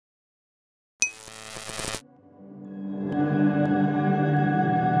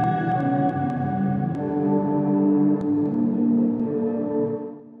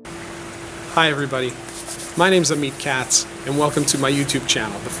Hi everybody, my name is Amit S.Katz and welcome to my YouTube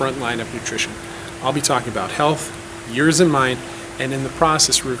channel, The Frontline of Nutrition. I'll be talking about health, yours and mine, and in the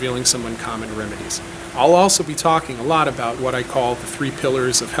process revealing some uncommon remedies. I'll also be talking a lot about what I call the 3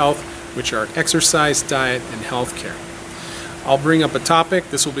 pillars of health, which are exercise, diet, and healthcare. I'll bring up a topic,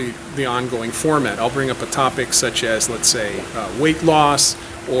 this will be the ongoing format. I'll bring up a topic such as, let's say, weight loss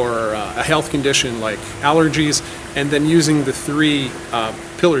or a health condition like allergies, and then using the 3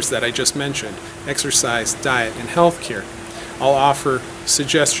 pillars that I just mentioned, exercise, diet, and healthcare, I'll offer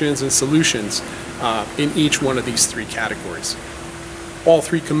suggestions and solutions in each one of these 3 categories. All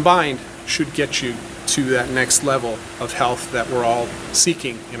 3 combined should get you to that next level of health that we're all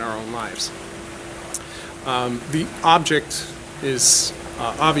seeking in our own lives. The object is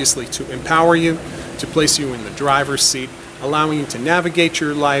obviously to empower you, to place you in the driver's seat, allowing you to navigate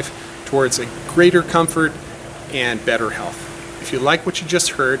your life towards a greater comfort and better health. If you like what you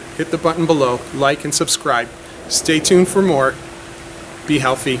just heard, hit the button below, like and subscribe. Stay tuned for more. Be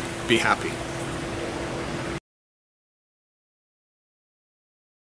healthy, be happy.